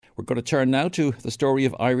We're going to turn now to the story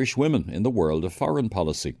of Irish women in the world of foreign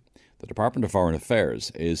policy. The Department of Foreign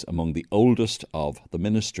Affairs is among the oldest of the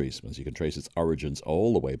ministries, as you can trace its origins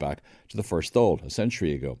all the way back to the First Dáil, a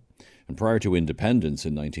century ago. And prior to independence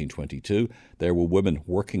in 1922, there were women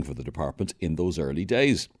working for the department in those early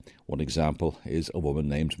days. One example is a woman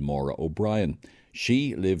named Maura O'Brien.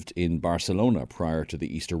 She lived in Barcelona prior to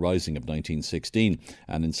the Easter Rising of 1916,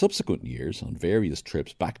 and in subsequent years, on various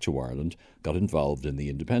trips back to Ireland, got involved in the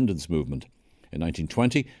independence movement. In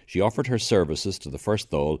 1920, she offered her services to the First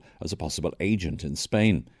Dáil as a possible agent in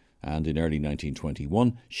Spain, and in early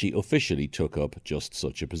 1921, she officially took up just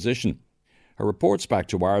such a position. Her reports back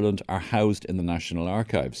to Ireland are housed in the National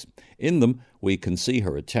Archives. In them, we can see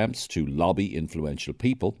her attempts to lobby influential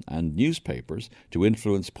people and newspapers to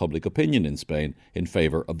influence public opinion in Spain in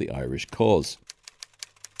favour of the Irish cause.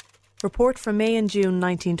 Report from May and June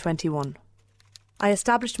 1921. I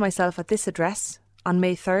established myself at this address on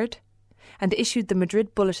May 3rd and issued the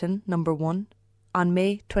Madrid Bulletin No. 1 on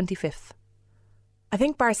May 25th. I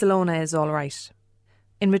think Barcelona is all right.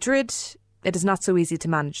 In Madrid, it is not so easy to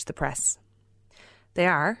manage the press. They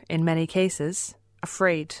are, in many cases,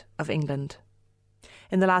 afraid of England.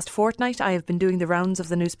 In the last fortnight, I have been doing the rounds of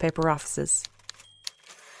the newspaper offices.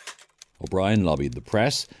 O'Brien lobbied the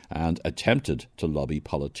press and attempted to lobby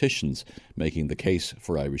politicians, making the case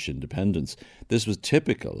for Irish independence. This was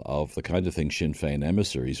typical of the kind of thing Sinn Féin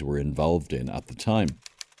emissaries were involved in at the time.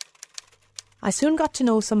 I soon got to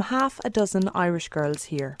know some half a dozen Irish girls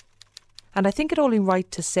here, and I think it only right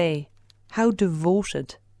to say how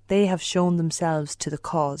devoted they have shown themselves to the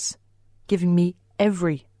cause, giving me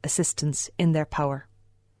every assistance in their power.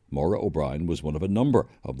 Maura O'Brien was one of a number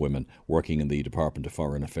of women working in the Department of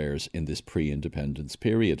Foreign Affairs in this pre-independence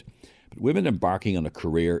period. But women embarking on a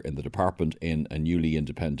career in the department in a newly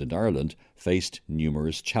independent Ireland faced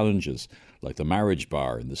numerous challenges, like the marriage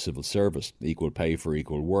bar in the civil service, equal pay for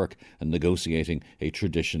equal work, and negotiating a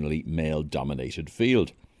traditionally male-dominated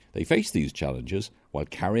field. They faced these challenges while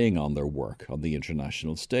carrying on their work on the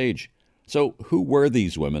international stage. So who were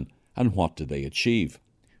these women and what did they achieve?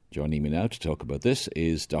 Joining me now to talk about this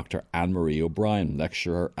is Dr. Anne-Marie O'Brien,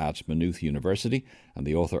 lecturer at Maynooth University and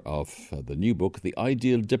the author of the new book, The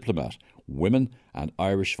Ideal Diplomat, Women and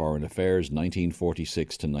Irish Foreign Affairs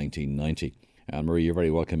 1946 to 1990. Anne-Marie, you're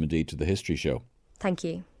very welcome indeed to the History Show. Thank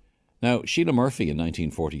you. Now, Sheila Murphy in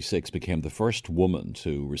 1946 became the first woman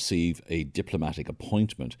to receive a diplomatic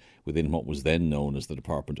appointment within what was then known as the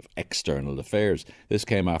Department of External Affairs. This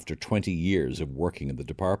came after 20 years of working in the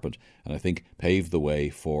department and I think paved the way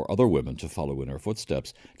for other women to follow in her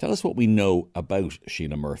footsteps. Tell us what we know about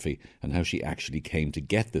Sheila Murphy and how she actually came to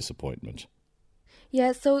get this appointment.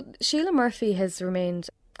 Yeah, so Sheila Murphy has remained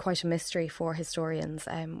quite a mystery for historians.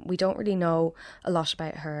 We don't really know a lot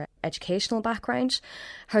about her educational background.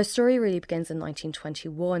 Her story really begins in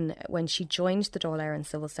 1921 when she joined the Dáil Éireann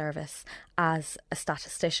Civil Service as a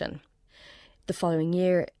statistician. The following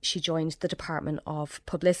year, she joined the Department of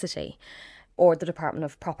Publicity, or the Department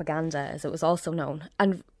of Propaganda, as it was also known.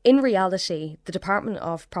 And in reality, the Department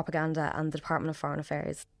of Propaganda and the Department of Foreign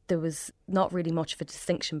Affairs, there was not really much of a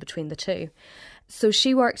distinction between the two. So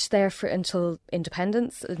she worked there until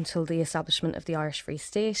independence, until the establishment of the Irish Free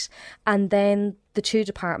State, and then the two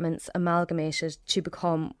departments amalgamated to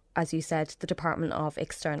become, as you said, the Department of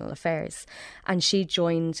External Affairs. And she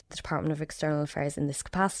joined the Department of External Affairs in this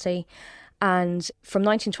capacity. And from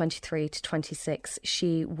 1923 to 26,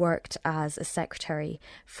 she worked as a secretary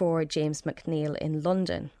for James McNeill in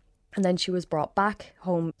London. And then she was brought back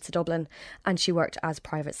home to Dublin and she worked as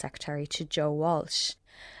private secretary to Joe Walsh.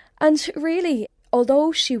 And really,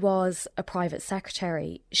 although she was a private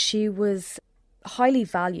secretary, she was highly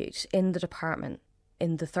valued in the department.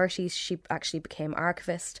 In the 30s, she actually became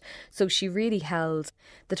archivist. So she really held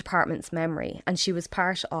the department's memory and she was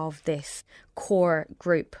part of this core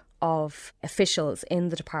group of officials in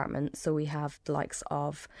the department. So we have the likes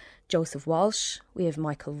of Joseph Walsh, we have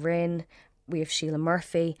Michael Rinn, we have Sheila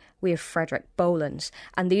Murphy, we have Frederick Boland.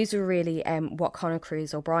 And these are really what Conor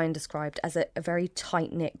Cruise O'Brien described as a very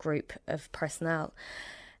tight-knit group of personnel.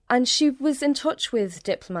 And she was in touch with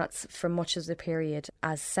diplomats for much of the period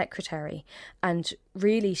as secretary. And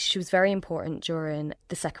really, she was very important during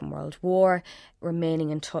the Second World War, remaining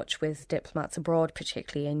in touch with diplomats abroad,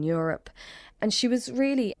 particularly in Europe. And she was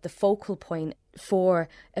really the focal point for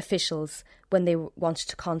officials when they wanted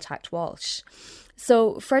to contact Walsh.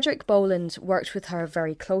 So Frederick Boland worked with her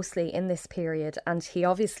very closely in this period, and he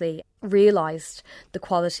obviously realised the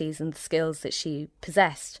qualities and the skills that she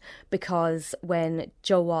possessed, because when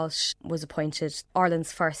Joe Walsh was appointed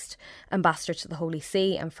Ireland's first ambassador to the Holy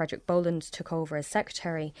See and Frederick Boland took over as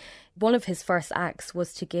secretary, one of his first acts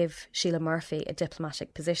was to give Sheila Murphy a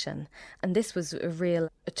diplomatic position. And this was a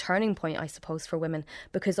turning point, I suppose, for women,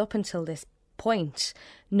 because up until this point,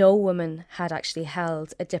 no woman had actually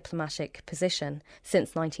held a diplomatic position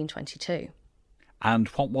since 1922. And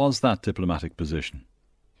what was that diplomatic position?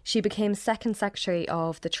 She became second secretary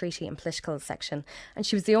of the Treaty and Political section, and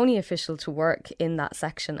she was the only official to work in that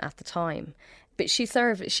section at the time. But she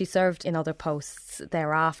served in other posts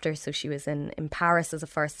thereafter, so she was in Paris as a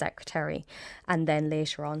first secretary, and then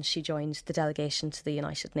later on she joined the delegation to the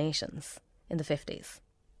United Nations in the 50s.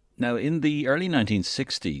 Now, in the early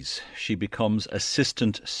 1960s, she becomes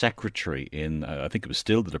Assistant Secretary in, I think it was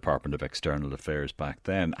still the Department of External Affairs back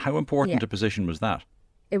then. How important a position was that?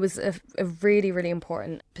 It was a really, really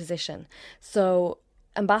important position. So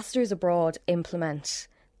ambassadors abroad implement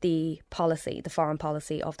the foreign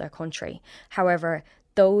policy of their country. However,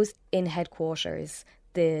 those in headquarters,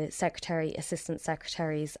 the secretary, assistant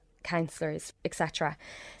secretaries, councillors, etc.,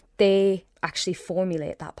 they actually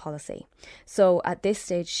formulate that policy. So at this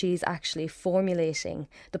stage, she's actually formulating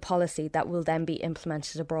the policy that will then be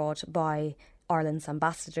implemented abroad by Ireland's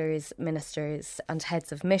ambassadors, ministers and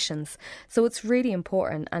heads of missions. So it's really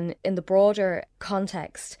important. And in the broader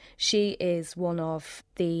context, she is one of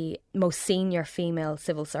the most senior female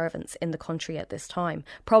civil servants in the country at this time,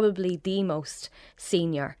 probably the most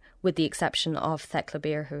senior, with the exception of Thecla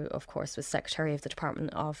Beer, who of course was Secretary of the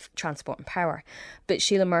Department of Transport and Power. But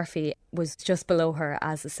Sheila Murphy was just below her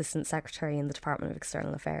as Assistant Secretary in the Department of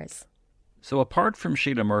External Affairs. So apart from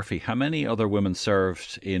Sheila Murphy, how many other women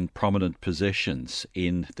served in prominent positions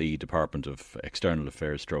in the Department of External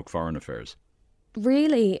Affairs / Foreign Affairs?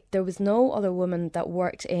 Really, there was no other woman that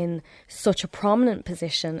worked in such a prominent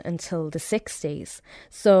position until the 60s.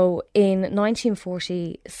 So in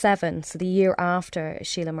 1947, so the year after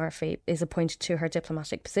Sheila Murphy is appointed to her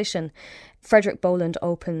diplomatic position, Frederick Boland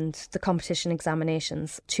opened the competition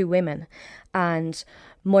examinations to women, and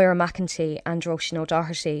Moira McEntee and Roisin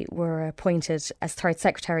O'Doherty were appointed as third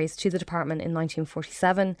secretaries to the department in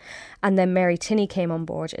 1947, and then Mary Tinney came on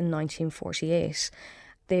board in 1948.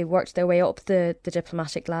 They worked their way up the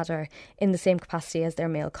diplomatic ladder in the same capacity as their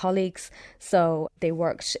male colleagues. So they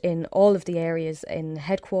worked in all of the areas in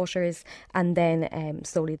headquarters, and then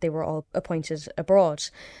slowly they were all appointed abroad.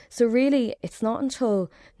 So really, it's not until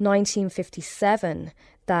 1957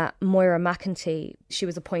 that Moira McEntee, she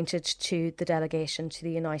was appointed to the delegation to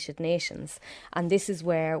the United Nations. And this is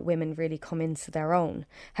where women really come into their own.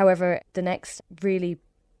 However, the next really,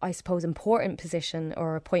 I suppose, important position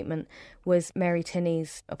or appointment was Mary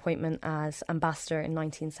Tinney's appointment as ambassador in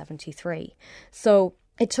 1973. So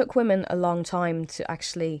it took women a long time to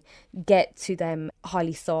actually get to them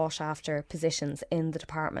highly sought after positions in the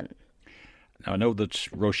department. Now, I know that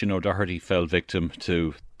Roisin O'Doherty fell victim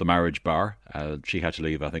to the marriage bar. She had to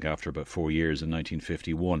leave, I think, after about 4 years in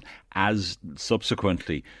 1951, as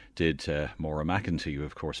subsequently did Moira McEntee, who,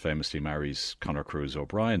 of course, famously marries Conor Cruise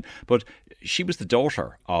O'Brien. But she was the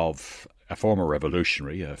daughter of a former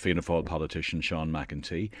revolutionary, a Fianna Fáil politician, Sean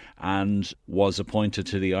McEntee, and was appointed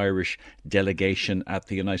to the Irish delegation at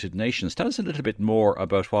the United Nations. Tell us a little bit more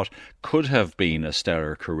about what could have been a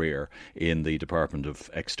stellar career in the Department of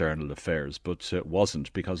External Affairs, but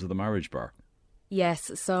wasn't because of the marriage bar.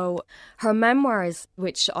 Yes, so her memoirs,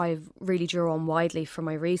 which I've really drew on widely for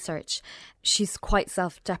my research, she's quite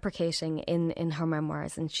self-deprecating in her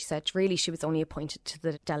memoirs, and she said really she was only appointed to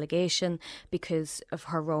the delegation because of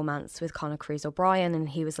her romance with Conor Cruise O'Brien, and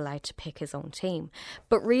he was allowed to pick his own team.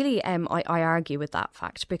 But really, I argue with that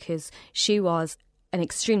fact, because she was an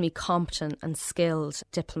extremely competent and skilled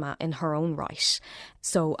diplomat in her own right.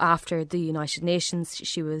 So after the United Nations,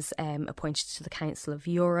 she was appointed to the Council of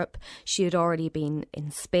Europe. She had already been in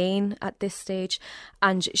Spain at this stage,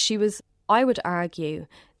 and she was, I would argue,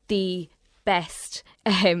 the best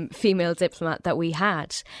female diplomat that we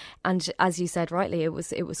had. And as you said rightly, it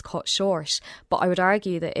was cut short. But I would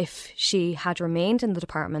argue that if she had remained in the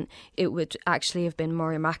department, it would actually have been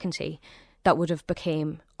Moira McEntee that would have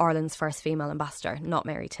became Ireland's first female ambassador, not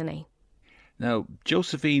Mary Tinney. Now,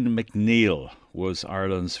 Josephine McNeill was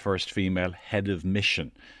Ireland's first female head of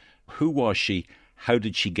mission. Who was she? How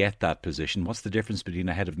did she get that position? What's the difference between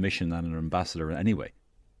a head of mission and an ambassador anyway?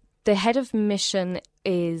 The head of mission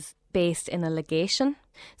is based in a legation.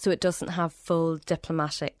 So it doesn't have full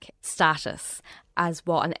diplomatic status as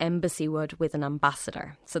what an embassy would with an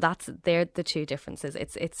ambassador. So they're the two differences.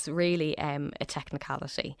 It's really a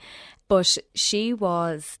technicality. But she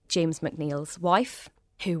was James McNeill's wife,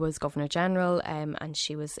 who was Governor General, and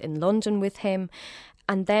she was in London with him.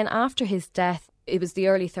 And then after his death, it was the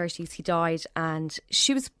early 30s, he died, and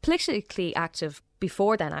she was politically active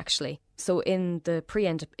before then, actually. So in the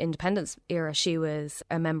pre-independence era, she was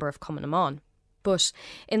a member of Cumann na mBan. But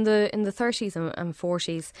in the 30s and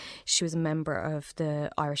 40s, she was a member of the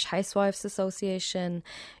Irish Housewives Association.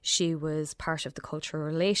 She was part of the Cultural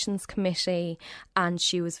Relations Committee, and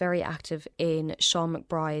she was very active in Sean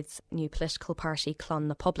McBride's new political party, Clon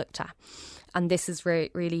na Poblachta. And this is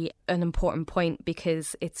really an important point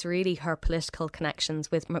because it's really her political connections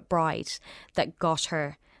with McBride that got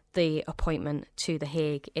her the appointment to The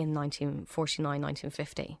Hague in 1949,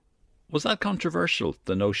 1950. Was that controversial,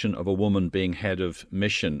 the notion of a woman being head of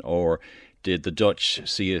mission, or did the Dutch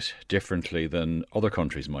see it differently than other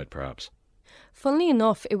countries might perhaps? Funnily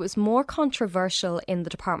enough, it was more controversial in the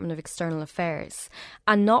Department of External Affairs,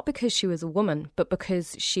 and not because she was a woman, but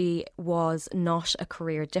because she was not a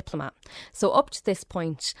career diplomat. So up to this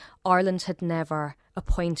point, Ireland had never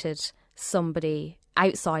appointed somebody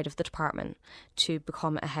outside of the department to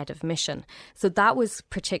become a head of mission. So that was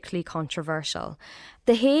particularly controversial.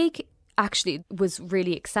 The Hague actually was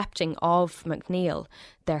really accepting of McNeill.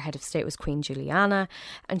 Their head of state was Queen Juliana,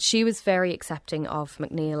 and she was very accepting of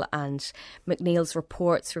McNeill, and McNeill's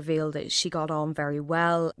reports revealed that she got on very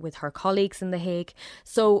well with her colleagues in The Hague.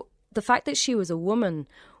 So the fact that she was a woman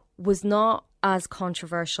was not as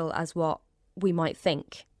controversial as what we might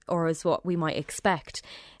think or as what we might expect.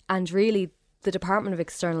 And really, the Department of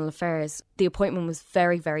External Affairs, the appointment was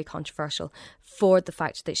very, very controversial for the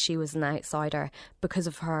fact that she was an outsider because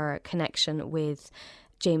of her connection with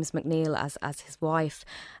James McNeill as his wife.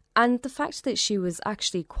 And the fact that she was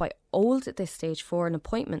actually quite old at this stage for an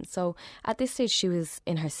appointment. So at this stage, she was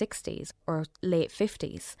in her 60s or late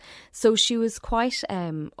 50s. So she was quite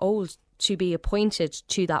old to be appointed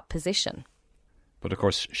to that position. But of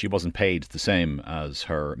course, she wasn't paid the same as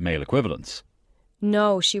her male equivalents.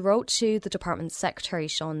 No, she wrote to the department secretary,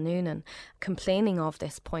 Sean Noonan, complaining of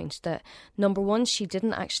this point that, number one, she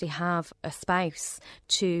didn't actually have a spouse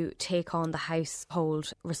to take on the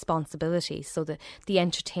household responsibilities, so the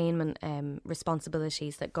entertainment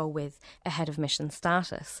responsibilities that go with a head of mission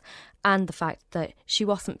status, and the fact that she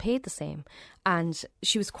wasn't paid the same. And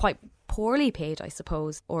she was quite poorly paid, I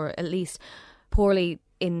suppose, or at least poorly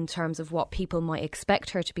in terms of what people might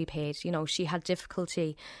expect her to be paid. You know, she had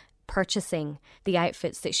difficulty purchasing the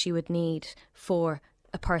outfits that she would need for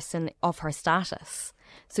a person of her status.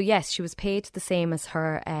 So yes, she was paid the same as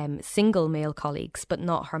her single male colleagues, but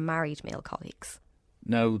not her married male colleagues.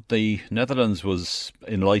 Now, the Netherlands was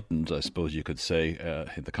enlightened, I suppose you could say,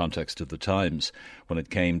 in the context of the times, when it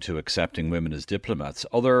came to accepting women as diplomats.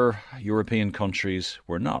 Other European countries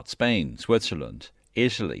were not. Spain, Switzerland,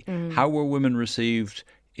 Italy. How were women received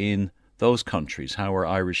in those countries? How were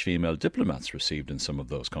Irish female diplomats received in some of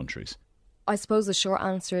those countries? I suppose the short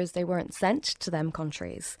answer is they weren't sent to them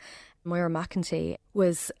countries. Moira McEntee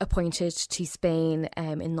was appointed to Spain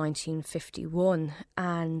in 1951,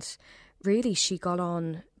 and really she got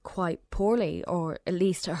on quite poorly, or at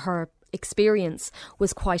least her experience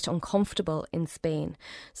was quite uncomfortable in Spain.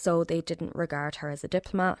 So they didn't regard her as a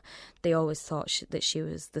diplomat. They always thought that she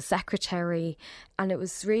was the secretary. And it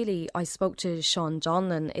was really, I spoke to Sean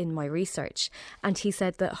Donlan in my research, and he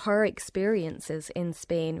said that her experiences in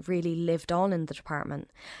Spain really lived on in the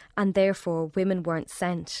department, and therefore women weren't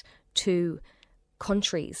sent to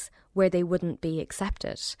countries where they wouldn't be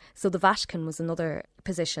accepted. So the Vatican was another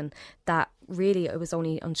position that really, it was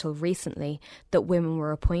only until recently that women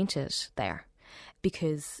were appointed there.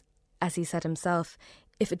 Because, as he said himself,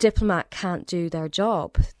 if a diplomat can't do their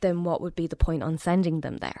job, then what would be the point on sending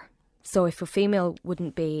them there? So if a female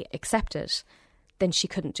wouldn't be accepted, then she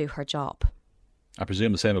couldn't do her job. I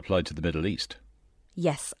presume the same applied to the Middle East.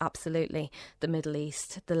 Yes, absolutely. The Middle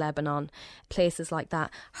East, the Lebanon, places like that.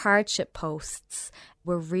 Hardship posts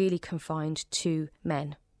were really confined to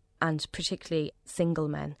men, and particularly single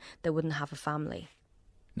men that wouldn't have a family.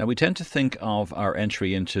 Now, we tend to think of our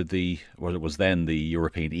entry into what it was then the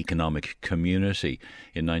European Economic Community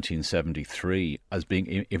in 1973 as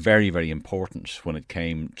being very, very important when it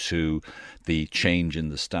came to the change in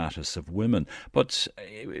the status of women. But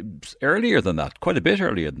earlier than that, quite a bit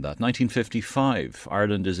earlier than that, 1955,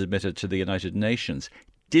 Ireland is admitted to the United Nations.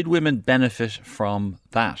 Did women benefit from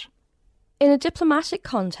that? In a diplomatic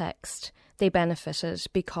context, they benefited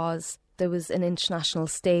because there was an international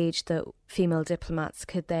stage that female diplomats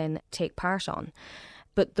could then take part on.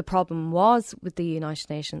 But the problem was with the United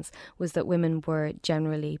Nations was that women were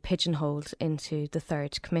generally pigeonholed into the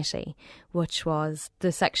third committee, which was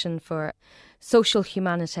the section for social,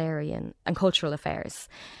 humanitarian and cultural affairs.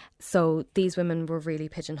 So these women were really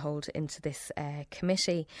pigeonholed into this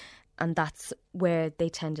committee, and that's where they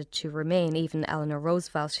tended to remain. Even Eleanor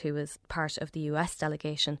Roosevelt, who was part of the US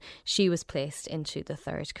delegation, she was placed into the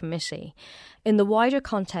third committee. In the wider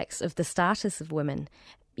context of the status of women,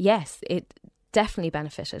 yes, it definitely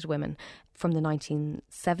benefited women. From the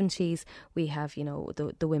 1970s, we have,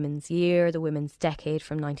 the Women's Year, the Women's Decade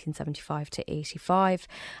from 1975 to 85.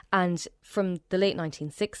 And from the late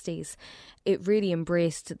 1960s, it really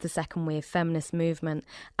embraced the second wave feminist movement,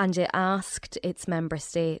 and it asked its member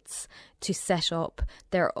states to set up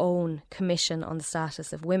their own commission on the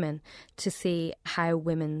status of women to see how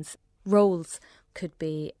women's roles could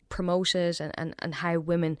be promoted and how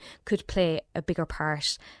women could play a bigger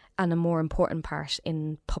part and a more important part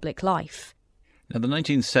in public life. Now, the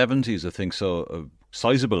 1970s, I think, saw a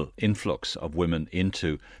sizable influx of women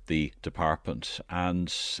into the department.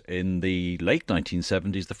 And in the late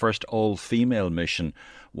 1970s, the first all-female mission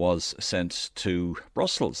was sent to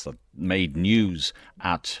Brussels. That made news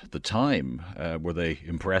at the time. Were they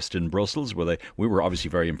impressed in Brussels? We were obviously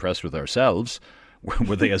very impressed with ourselves.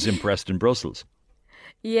 Were they as impressed in Brussels?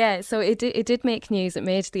 Yeah, so it did make news. It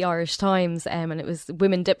made the Irish Times, and it was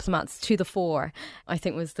Women Diplomats to the Fore, I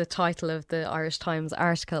think was the title of the Irish Times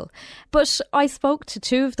article. But I spoke to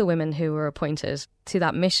two of the women who were appointed to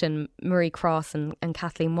that mission, Marie Cross and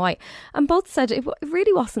Kathleen White, and both said it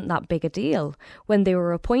really wasn't that big a deal when they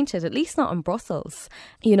were appointed, at least not in Brussels.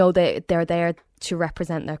 They're there to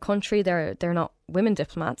represent their country. They're not women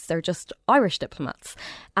diplomats, they're just Irish diplomats.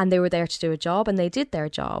 And they were there to do a job, and they did their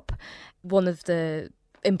job. One of the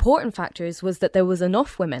important factors was that there was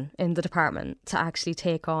enough women in the department to actually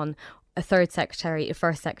take on a third secretary, a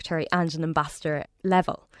first secretary and an ambassador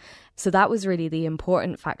level. So that was really the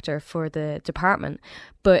important factor for the department.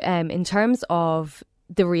 But in terms of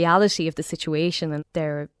the reality of the situation and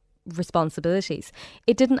their responsibilities,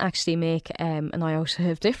 it didn't actually make an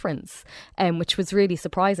iota of difference, which was really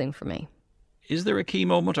surprising for me. Is there a key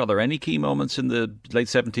moment? Are there any key moments in the late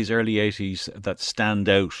 70s, early 80s that stand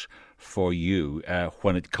out for you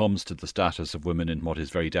when it comes to the status of women in what is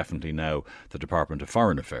very definitely now the Department of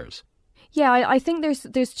Foreign Affairs? Yeah, I think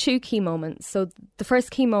there's two key moments. So the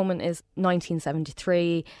first key moment is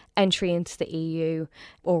 1973, entry into the EU,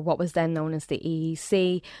 or what was then known as the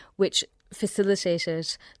EEC, which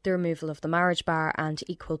facilitated the removal of the marriage bar and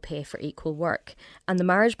equal pay for equal work. And the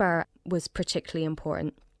marriage bar was particularly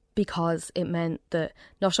important because it meant that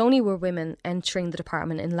not only were women entering the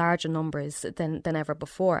department in larger numbers than ever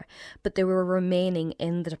before, but they were remaining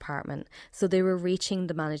in the department. So they were reaching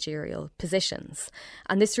the managerial positions.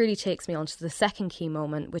 And this really takes me on to the second key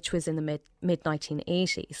moment, which was in the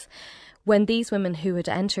mid-1980s, when these women who had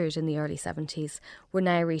entered in the early 70s were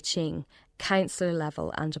now reaching councillor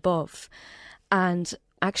level and above, and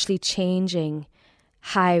actually changing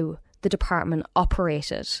how the department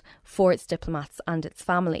operated for its diplomats and its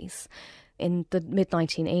families. In the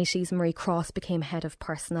mid-1980s, Marie Cross became head of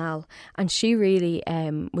personnel, and she really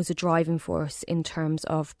was a driving force in terms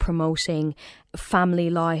of promoting family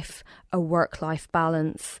life, a work-life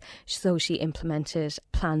balance. So she implemented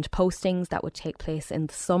planned postings that would take place in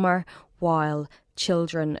the summer while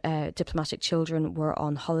children, diplomatic children, were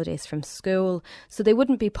on holidays from school. So they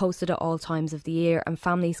wouldn't be posted at all times of the year, and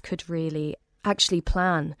families could really actually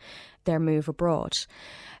plan their move abroad.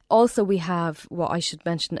 Also, we have what I should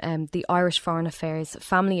mention, the Irish Foreign Affairs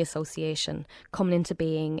Family Association coming into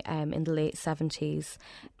being in the late 70s,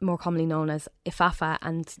 more commonly known as IFAFA,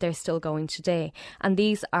 and they're still going today. And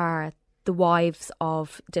these are the wives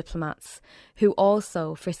of diplomats who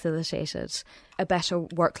also facilitated a better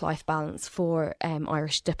work-life balance for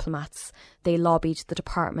Irish diplomats. They lobbied the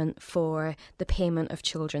department for the payment of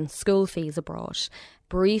children's school fees abroad,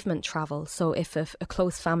 bereavement travel. So if a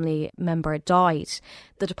close family member died,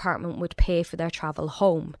 the department would pay for their travel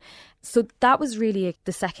home. So that was really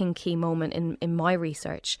the second key moment in my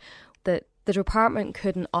research, that the department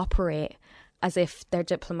couldn't operate as if their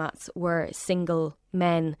diplomats were single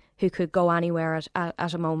men who could go anywhere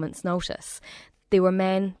at a moment's notice. They were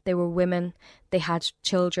men, they were women, they had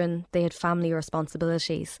children, they had family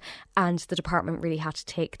responsibilities, and the department really had to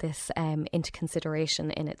take this into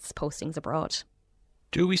consideration in its postings abroad.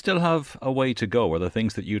 Do we still have a way to go? Are there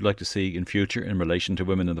things that you'd like to see in future in relation to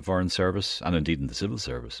women in the Foreign Service and indeed in the Civil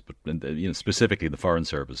Service, but specifically the Foreign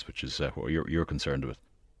Service, which is what you're concerned with?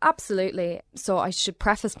 Absolutely. So I should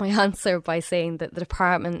preface my answer by saying that the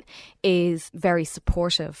department is very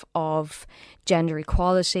supportive of gender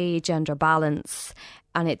equality, gender balance,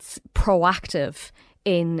 and it's proactive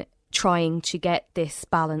in trying to get this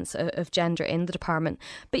balance of gender in the department.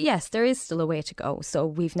 But yes, there is still a way to go. So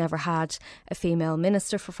we've never had a female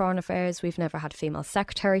Minister for Foreign Affairs, we've never had a female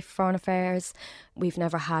Secretary for Foreign Affairs, we've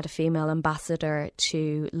never had a female ambassador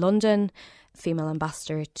to London, female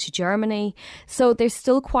ambassador to Germany. So there's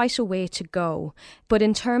still quite a way to go. But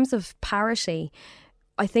in terms of parity,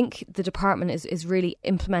 I think the department is really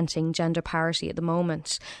implementing gender parity at the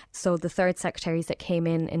moment. So the third secretaries that came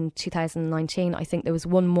in 2019, I think there was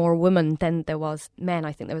one more woman than there was men.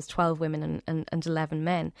 I think there was 12 women and 11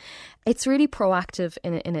 men. It's really proactive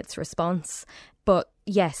in its response. But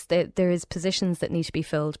yes, there is positions that need to be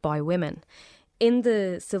filled by women. In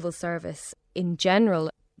the civil service in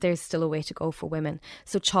general, there's still a way to go for women.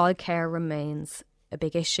 So childcare remains a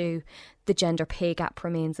big issue. The gender pay gap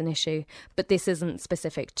remains an issue, but this isn't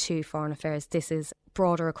specific to Foreign Affairs. This is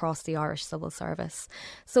broader across the Irish civil service.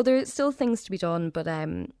 So there's still things to be done, but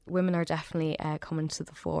women are definitely coming to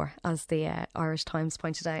the fore, as the Irish Times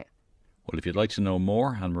pointed out. Well, if you'd like to know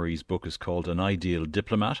more, Anne-Marie's book is called An Ideal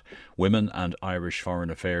Diplomat, Women and Irish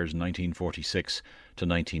Foreign Affairs 1946 to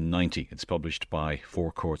 1990. It's published by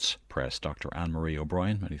Four Courts Press. Dr. Anne-Marie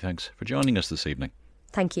O'Brien, many thanks for joining us this evening.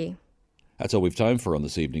 Thank you. That's all we've time for on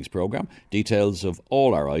this evening's programme. Details of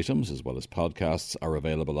all our items, as well as podcasts, are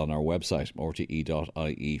available on our website,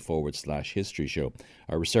 rte.ie/history show.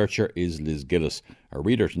 Our researcher is Liz Gillis. Our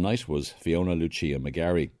reader tonight was Fiona Lucia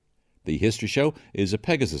McGarry. The History Show is a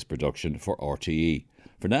Pegasus production for RTE.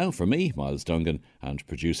 For now, from me, Myles Dungan, and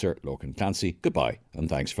producer Lorcan Clancy, goodbye and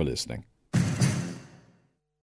thanks for listening.